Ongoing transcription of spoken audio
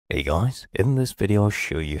Hey guys, in this video I'll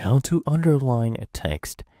show you how to underline a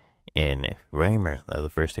text in Raymer. Now the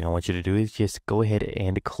first thing I want you to do is just go ahead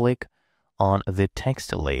and click on the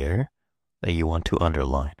text layer that you want to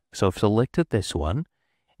underline. So I've selected this one,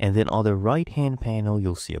 and then on the right hand panel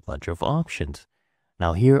you'll see a bunch of options.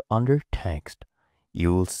 Now here under text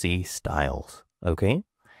you will see styles. Okay,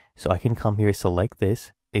 so I can come here, select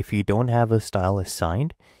this. If you don't have a style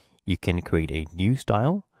assigned, you can create a new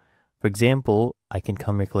style. For example, I can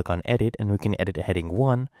come here, click on edit, and we can edit heading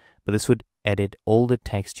 1, but this would edit all the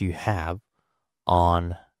text you have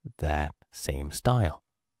on that same style.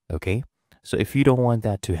 Okay, so if you don't want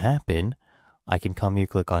that to happen, I can come here,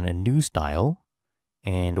 click on a new style,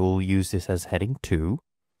 and we'll use this as heading 2.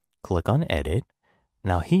 Click on edit.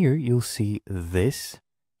 Now here you'll see this,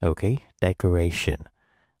 okay, decoration.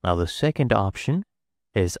 Now the second option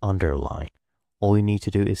is underline. All you need to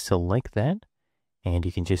do is select that, and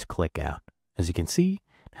you can just click out. As you can see,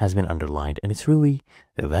 it has been underlined, and it's really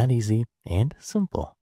that easy and simple.